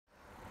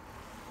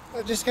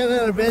I just got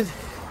out of bed.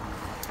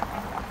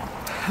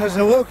 I was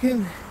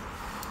awoken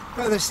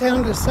by the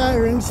sound of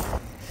sirens.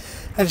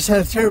 I just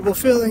had a terrible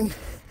feeling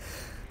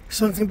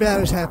something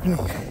bad is happening.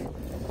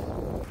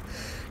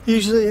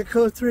 Usually a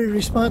code 3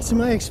 response, in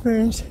my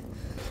experience,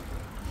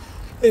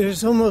 it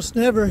is almost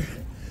never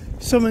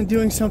someone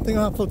doing something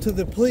awful to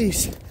the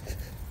police,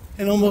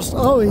 and almost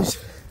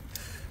always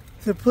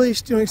the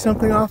police doing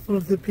something awful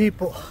to the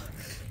people.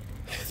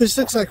 This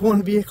looks like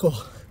one vehicle,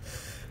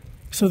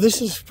 so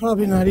this is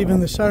probably not even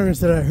the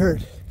sirens that I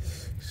heard.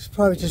 It's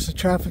probably just a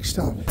traffic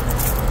stop.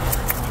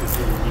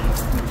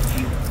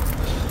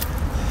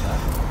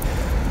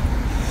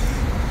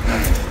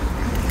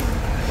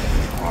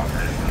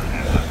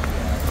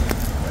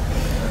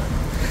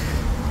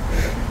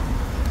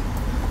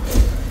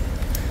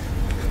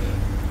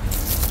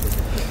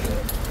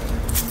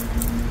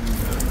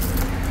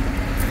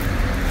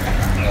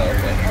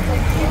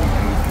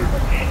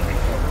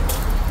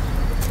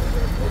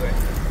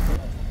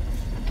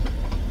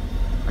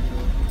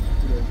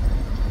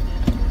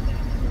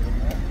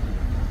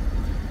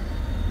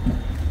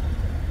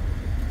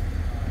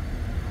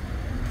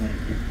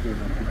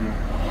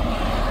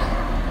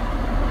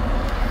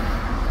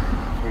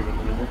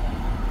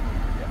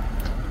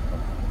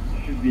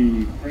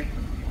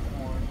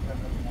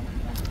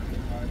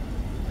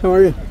 How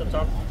are you? What's up,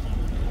 Tom?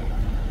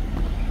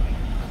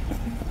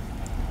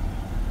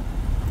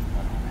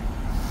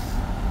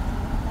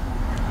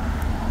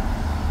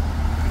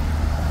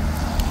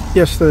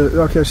 Yes,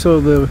 okay,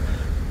 so the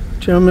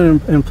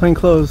gentleman in plain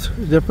clothes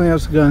definitely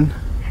has a gun.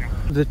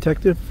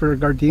 Detective for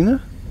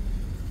Gardena.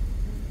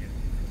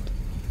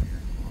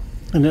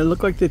 And it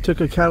looked like they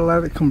took a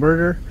catalytic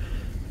converter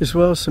as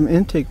well as some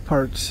intake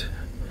parts.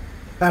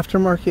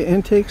 Aftermarket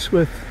intakes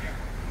with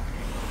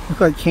look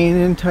like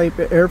K&N type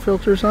air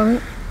filters on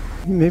it.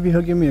 Maybe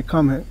he'll give me a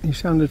comment. He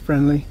sounded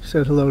friendly,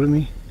 said hello to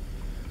me.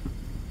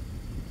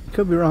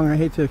 Could be wrong. I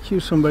hate to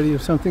accuse somebody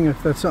of something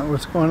if that's not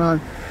what's going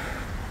on.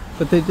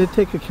 But they did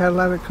take a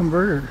catalytic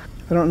converter.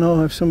 I don't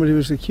know if somebody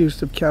was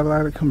accused of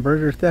catalytic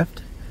converter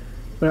theft,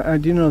 but I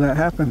do know that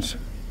happens.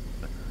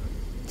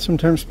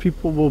 Sometimes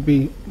people will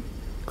be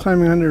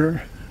climbing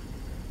under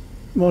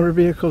motor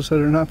vehicles that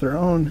are not their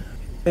own,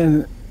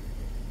 and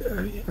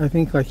I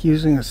think like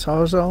using a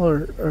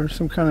sawzall or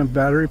some kind of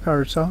battery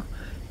powered saw,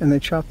 and they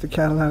chop the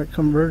catalytic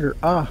converter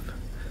off.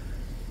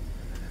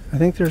 I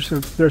think there's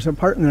a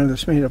part in there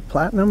that's made of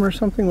platinum or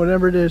something,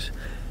 whatever it is.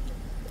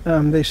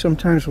 They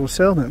sometimes will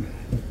sell them.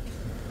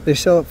 They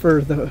sell it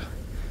for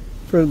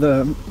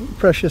the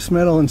precious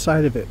metal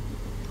inside of it.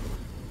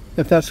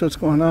 If that's what's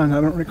going on,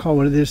 I don't recall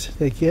what it is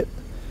they get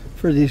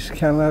for these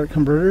catalytic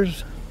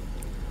converters.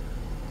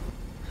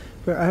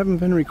 But I haven't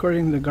been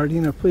recording the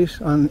Gardena police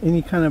on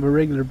any kind of a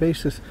regular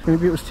basis.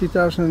 Maybe it was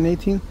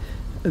 2018.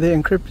 They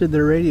encrypted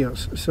their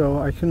radios, so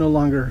I can no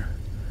longer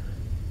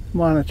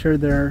monitor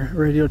their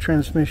radio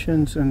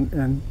transmissions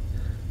and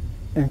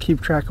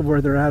keep track of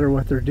where they're at or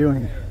what they're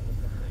doing.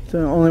 The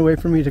only way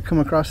for me to come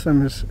across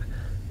them is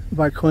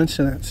by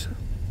coincidence.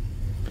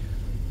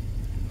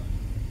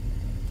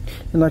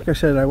 And like I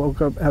said, I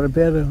woke up out of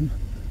bed and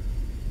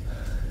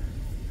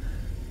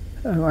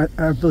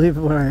I believe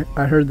when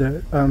I heard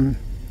the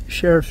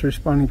sheriff's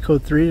responding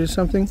code 3 to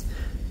something,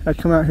 I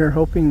come out here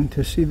hoping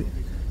to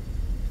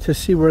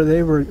see where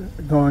they were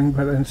going,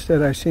 but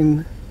instead I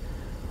seen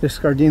this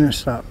Gardena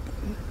stop.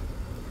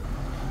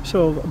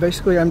 So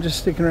basically I'm just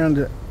sticking around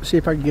to see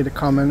if I can get a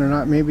comment or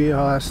not. Maybe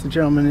I'll ask the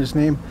gentleman his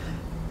name.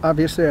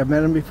 Obviously I've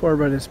met him before,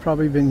 but it's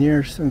probably been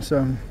years since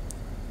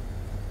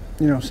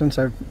since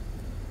I've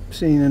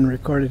seen and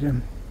recorded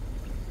him.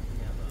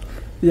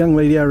 The young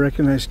lady I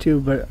recognize too,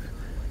 but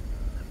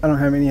I don't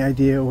have any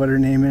idea what her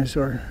name is,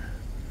 or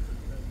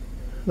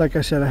like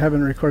I said, I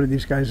haven't recorded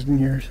these guys in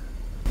years.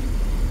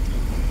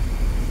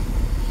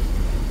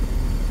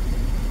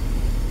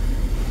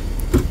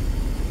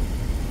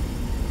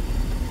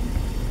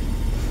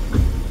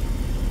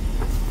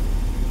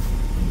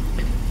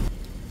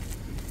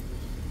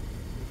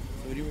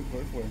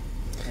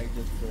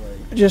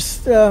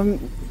 Just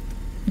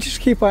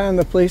keep eye on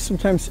the police.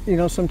 Sometimes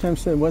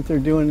what they're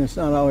doing is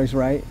not always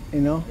right,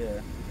 Yeah.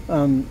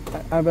 I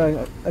have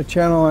a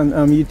channel on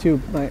YouTube.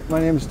 My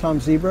name is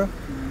Tom Zebra,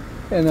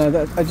 and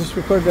I just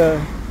record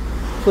the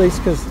police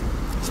because,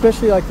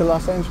 especially like the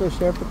Los Angeles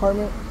Sheriff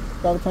Department,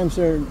 a lot of times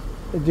they're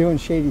doing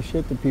shady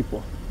shit to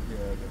people. Yeah.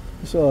 Okay.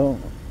 So.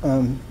 So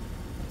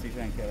you're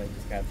trying to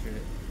just capture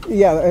it?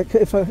 Yeah.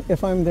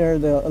 If I'm there,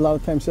 a lot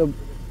of times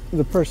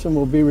the person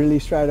will be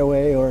released right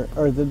away, or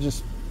they'll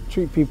just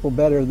treat people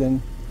better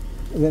than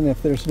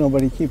if there's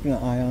nobody keeping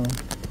an eye on them.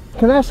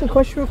 Can I ask a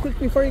question real quick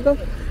before you go?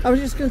 I was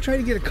just going to try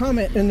to get a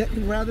comment, and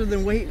rather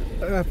than wait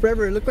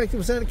forever, it looked like,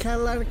 was that a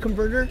catalytic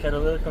converter?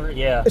 Catalytic converter,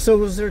 yeah. So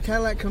was there a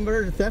catalytic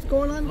converter theft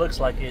going on? Looks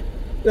like it.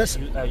 That's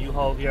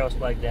U-Haul here, I was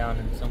flagged down,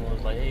 and someone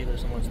was like, hey,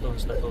 there's someone throwing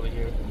stuff over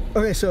here.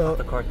 Okay, so...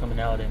 the car coming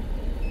out, and...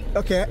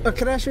 Okay,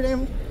 can I ask your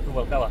name?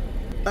 Well, Bella.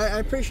 I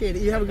appreciate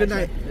it. You have a good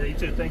night. Yeah, you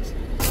too, thanks.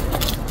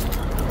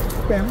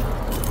 Bam.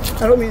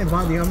 I don't mean to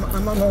bother you.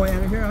 I'm on my way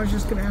out of here. I was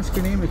just going to ask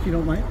your name if you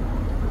don't mind.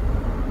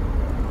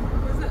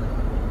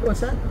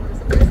 What's that?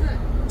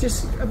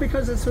 Just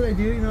because that's what I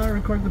do, you know, I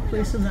record the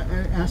police and I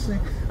ask them.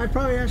 I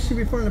probably asked you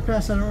before in the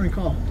past, I don't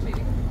recall.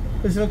 Maybe.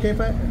 Is it okay if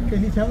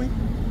can you tell me?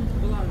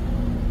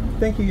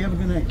 Thank you, you have a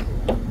good night.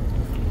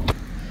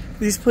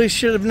 These police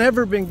should have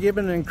never been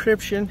given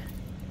encryption.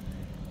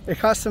 It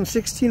cost them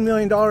 $16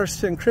 million to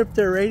encrypt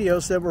their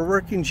radios that were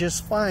working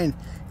just fine.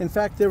 In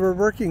fact, they were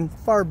working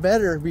far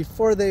better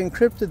before they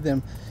encrypted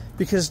them,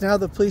 because now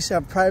the police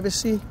have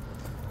privacy.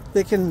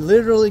 They can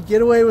literally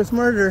get away with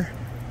murder,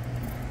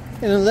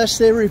 and unless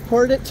they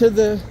report it to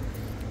the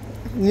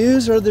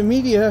news or the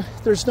media,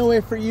 there's no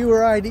way for you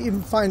or I to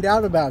even find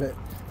out about it.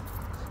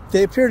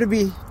 They appear to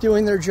be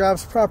doing their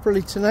jobs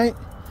properly tonight,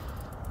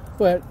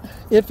 but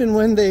if and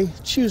when they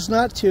choose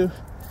not to,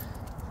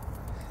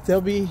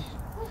 they'll be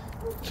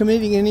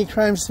committing any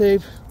crimes they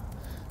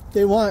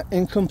want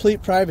in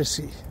complete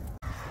privacy.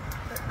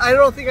 I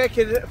don't think I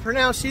could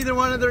pronounce either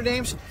one of their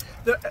names.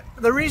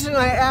 The reason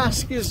I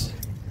ask is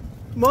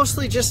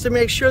mostly just to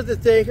make sure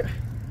that they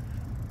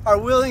are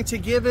willing to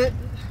give it.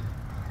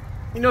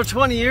 You know,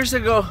 20 years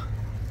ago,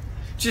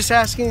 just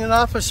asking an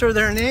officer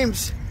their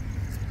names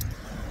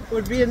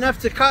would be enough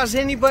to cause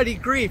anybody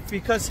grief,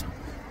 because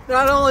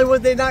not only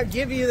would they not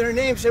give you their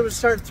names, they would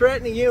start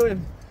threatening you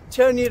and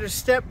telling you to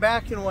step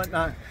back and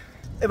whatnot.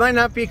 It might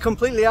not be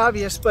completely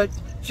obvious, but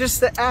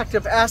just the act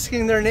of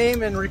asking their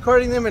name and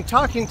recording them and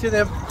talking to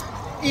them,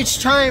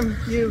 each time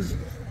you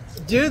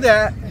do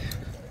that,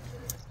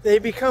 they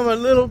become a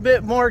little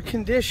bit more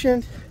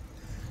conditioned,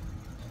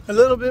 a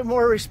little bit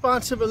more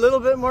responsive, a little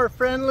bit more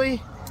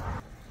friendly.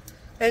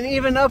 And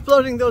even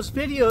uploading those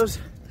videos,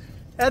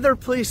 other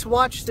police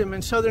watch them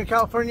in Southern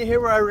California, here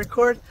where I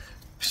record,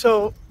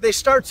 so they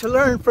start to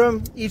learn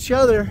from each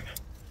other.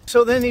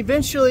 So then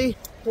eventually,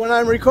 when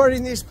I'm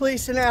recording these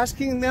police and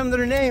asking them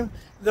their name,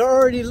 they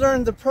already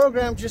learned the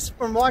program just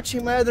from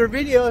watching my other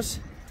videos.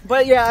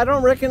 But yeah, I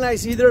don't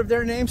recognize either of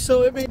their names,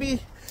 so it may be,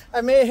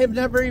 I may have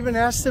never even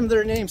asked them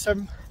their names.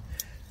 I'm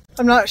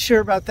not sure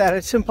about that.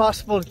 It's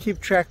impossible to keep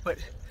track, but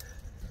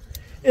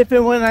if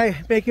and when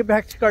I make it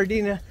back to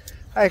Gardena,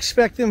 I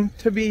expect them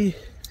to be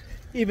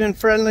even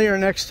friendlier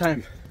next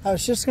time. I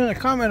was just going to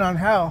comment on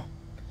how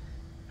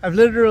I've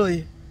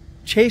literally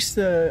chased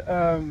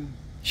the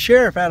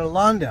sheriff out of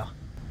Lawndale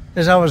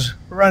as I was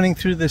running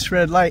through this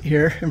red light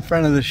here in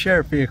front of the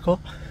sheriff vehicle.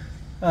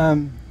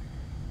 Let's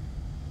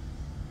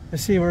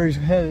see where he's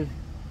headed.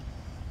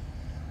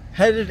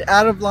 Headed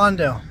out of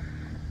Lawndale.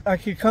 I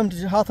could come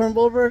to Hawthorne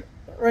Boulevard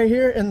right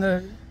here, and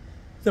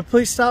the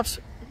police stops,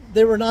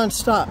 they were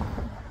non-stop.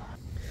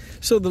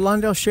 So the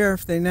Lawndale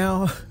sheriff, they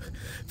now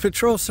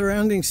patrol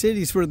surrounding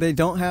cities where they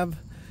don't have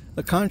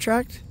a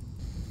contract.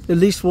 At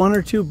least one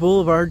or two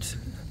boulevards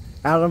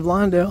out of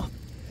Lawndale.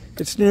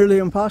 It's nearly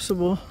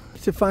impossible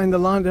to find the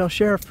Lawndale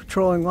sheriff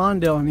patrolling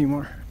Lawndale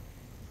anymore.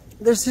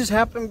 This has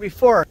happened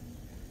before.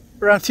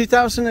 Around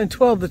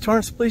 2012, the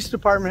Torrance Police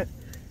Department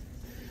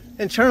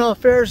Internal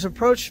Affairs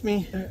approached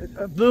me,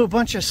 blew a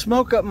bunch of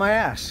smoke up my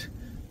ass.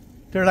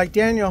 They're like,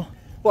 Daniel,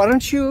 why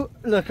don't you,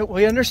 look,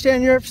 we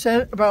understand you're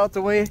upset about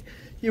the way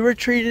you were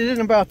treated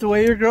and about the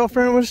way your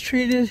girlfriend was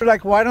treated. They're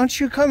like, why don't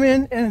you come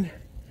in and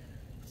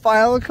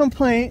file a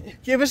complaint,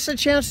 give us a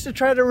chance to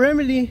try to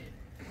remedy,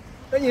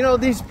 you know,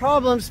 these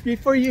problems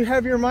before you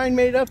have your mind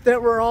made up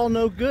that we're all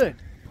no good.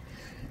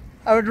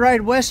 I would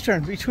ride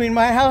western between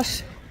my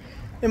house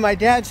and my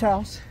dad's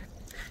house.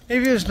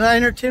 Maybe it was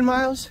 9 or 10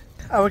 miles.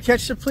 I would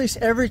catch the police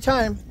every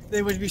time.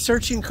 They would be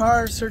searching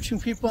cars, searching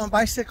people on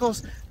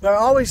bicycles. They're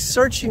always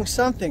searching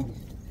something.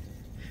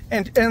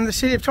 And the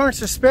city of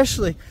Torrance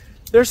especially,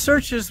 their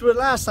searches would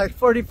last like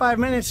 45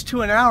 minutes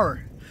to an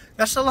hour.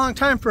 That's a long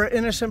time for an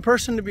innocent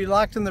person to be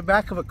locked in the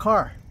back of a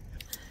car.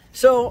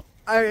 So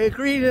I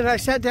agreed, and I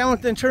sat down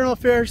with the Internal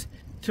Affairs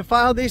to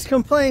file these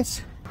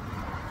complaints.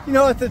 You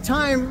know, at the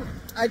time,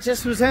 I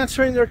just was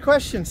answering their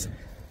questions.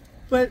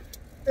 But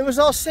it was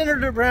all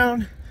centered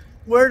around,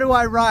 where do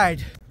I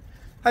ride?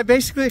 I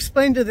basically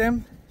explained to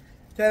them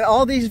that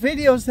all these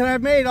videos that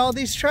I've made, all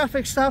these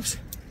traffic stops,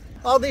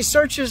 all these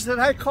searches that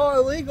I call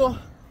illegal,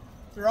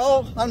 they're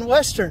all on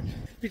Western,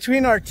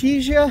 between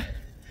Artesia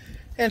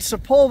and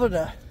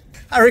Sepulveda.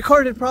 I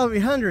recorded probably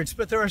hundreds,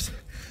 but there was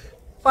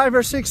 5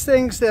 or 6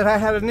 things that I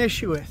had an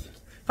issue with.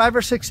 5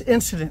 or 6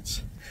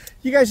 incidents.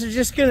 You guys are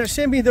just gonna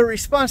send me the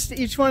response to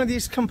each one of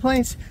these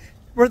complaints,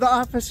 where the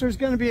officer is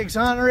going to be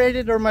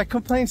exonerated or my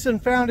complaint's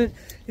unfounded.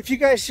 If you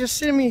guys just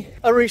send me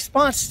a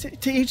response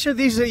to each of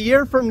these a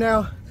year from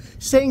now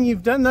saying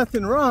you've done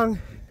nothing wrong,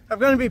 I'm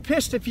going to be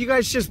pissed if you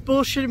guys just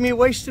bullshitted me,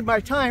 wasted my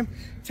time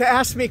to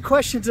ask me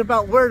questions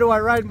about where do I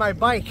ride my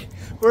bike,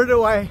 how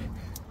do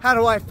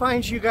I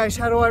find you guys,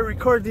 how do I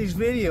record these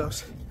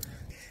videos.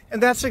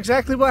 And that's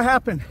exactly what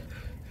happened.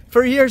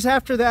 For years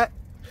after that,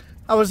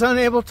 I was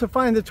unable to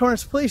find the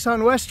Torrance police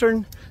on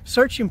Western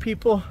searching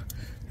people,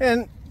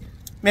 and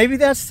maybe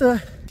that's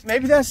the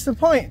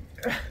point.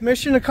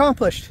 Mission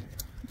accomplished.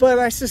 But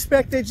I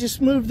suspect they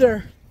just moved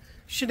their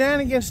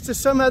shenanigans to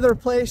some other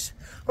place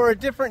or a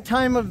different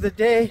time of the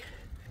day.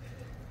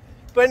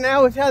 But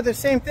now we've had the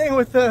same thing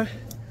with the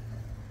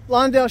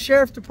Lawndale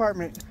Sheriff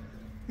Department.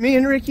 Me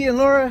and Ricky and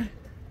Laura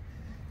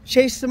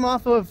chased them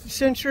off of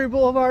Century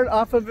Boulevard,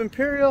 off of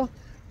Imperial.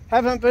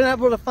 Haven't been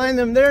able to find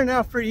them there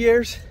now for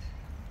years.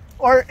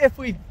 Or if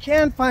we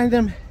can find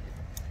them,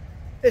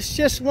 it's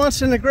just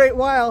once in a great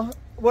while,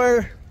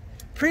 where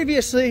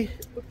previously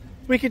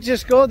we could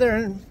just go there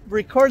and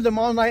record them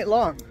all night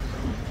long.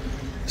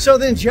 So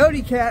then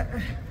Jody Cat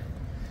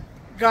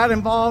got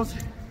involved,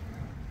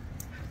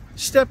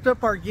 stepped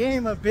up our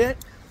game a bit.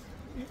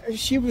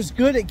 She was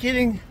good at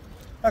getting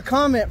a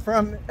comment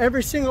from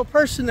every single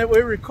person that we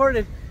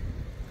recorded.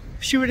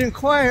 She would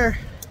inquire.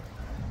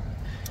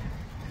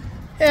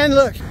 And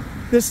look,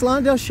 this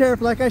Lawndale sheriff,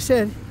 like I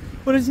said,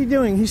 what is he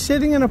doing? He's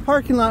sitting in a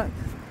parking lot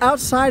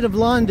outside of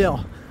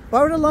Lawndale.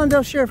 Why would a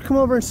Lawndale sheriff come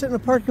over and sit in a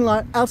parking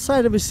lot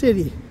outside of a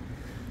city?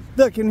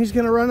 Look, and he's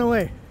gonna run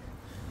away.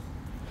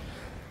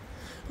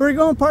 Where are you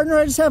going, partner?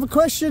 I just have a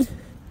question.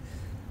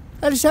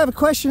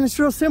 It's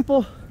real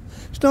simple.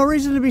 There's no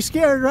reason to be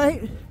scared,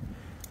 right?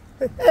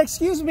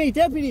 Excuse me,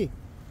 deputy.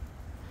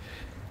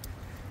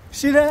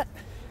 See that?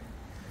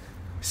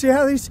 See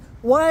how these,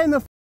 why in the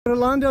f would a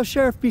Lawndale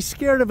sheriff be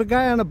scared of a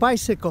guy on a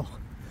bicycle?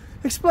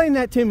 Explain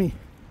that to me.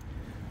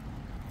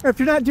 Or if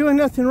you're not doing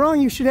nothing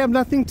wrong, you should have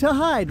nothing to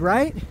hide,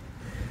 right?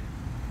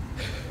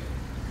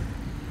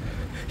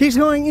 He's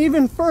going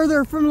even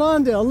further from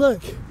Lawndale.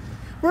 Look,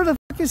 where the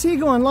f is he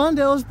going?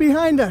 Lawndale is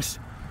behind us.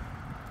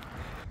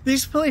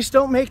 These police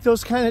don't make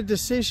those kind of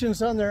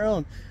decisions on their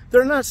own.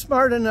 They're not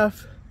smart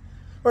enough,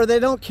 or they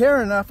don't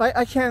care enough.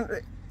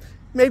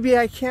 Maybe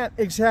I can't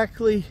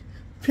exactly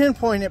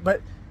pinpoint it,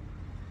 but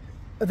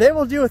they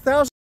will do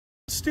 1,000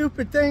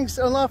 stupid things,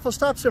 unlawful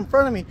stops in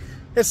front of me.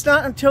 It's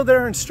not until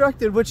they're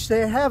instructed, which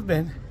they have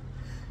been.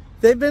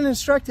 They've been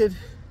instructed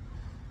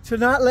to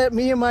not let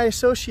me and my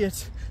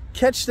associates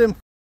catch them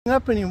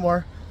up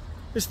anymore.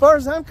 As far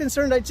as I'm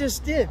concerned, I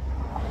just did.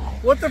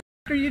 What the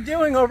are you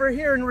doing over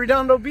here in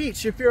Redondo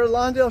Beach if you're a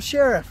Lawndale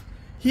sheriff?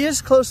 He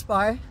is close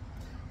by.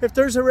 If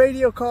there's a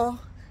radio call,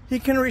 he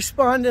can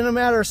respond in a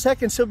matter of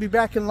seconds. He'll be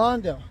back in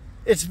Lawndale.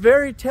 It's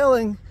very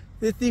telling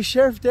that these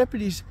sheriff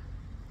deputies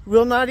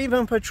will not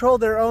even patrol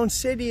their own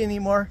city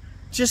anymore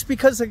just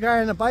because the guy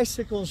on a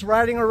bicycle is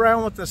riding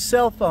around with a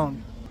cell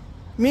phone.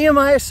 Me and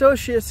my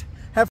associates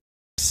have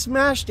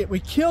smashed it. We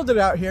killed it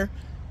out here.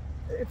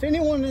 If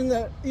anyone in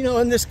the,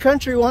 in this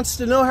country wants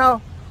to know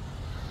how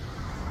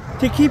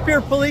to keep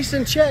your police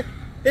in check,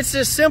 it's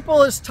as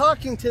simple as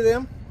talking to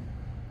them.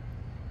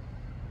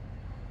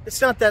 It's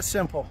not that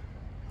simple.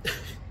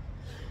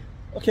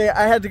 Okay,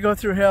 I had to go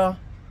through hell,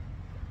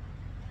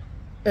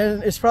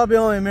 and it's probably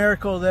only a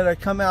miracle that I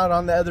come out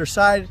on the other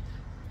side.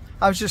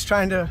 I was just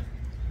trying to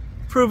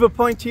prove a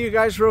point to you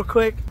guys real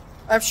quick.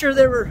 I'm sure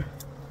they were,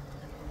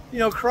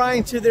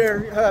 crying to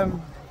their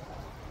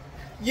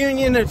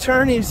union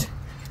attorneys.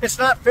 It's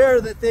not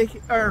fair that they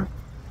are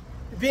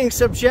being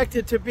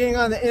subjected to being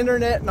on the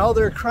internet and all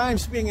their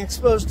crimes being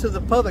exposed to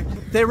the public.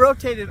 They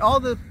rotated all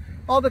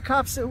the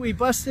cops that we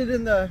busted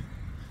in the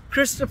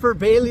Christopher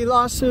Bailey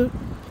lawsuit.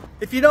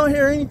 If you don't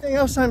hear anything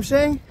else I'm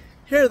saying,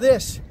 hear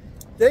this.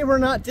 They were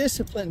not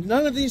disciplined.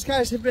 None of these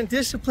guys have been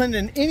disciplined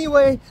in any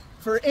way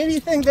for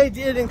anything they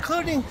did,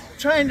 including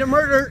trying to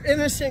murder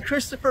innocent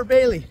Christopher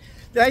Bailey.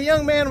 That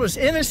young man was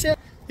innocent.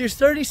 He was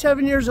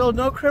 37 years old,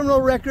 no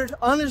criminal record,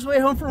 on his way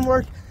home from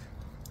work.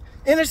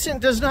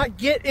 Innocent does not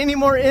get any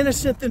more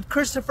innocent than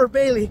Christopher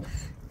Bailey,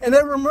 and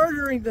they were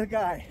murdering the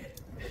guy.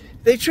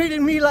 They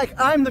treated me like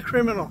I'm the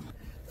criminal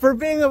for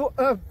being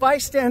a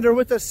bystander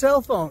with a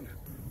cell phone.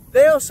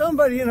 They owe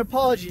somebody an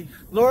apology.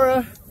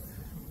 Laura,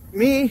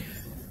 me.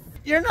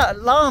 You're not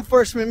law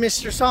enforcement,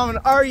 Mr. Salmon,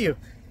 are you?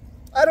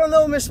 I don't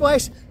know, Miss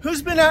Weiss.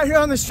 Who's been out here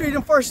on the street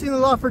enforcing the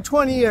law for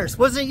 20 years?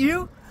 Was it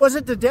you? Was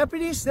it the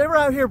deputies? They were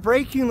out here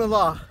breaking the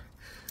law.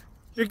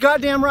 You're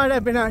goddamn right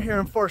I've been out here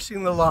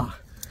enforcing the law.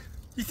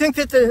 You think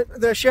that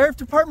the sheriff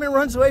department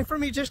runs away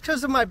from me just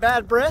because of my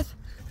bad breath?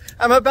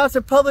 I'm about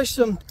to publish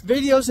some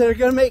videos that are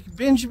going to make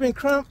Benjamin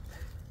Crump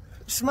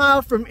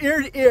smile from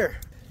ear to ear.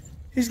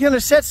 He's going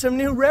to set some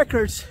new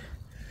records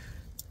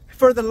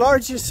for the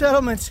largest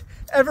settlements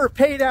ever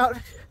paid out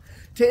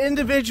to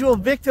individual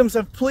victims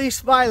of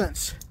police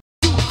violence.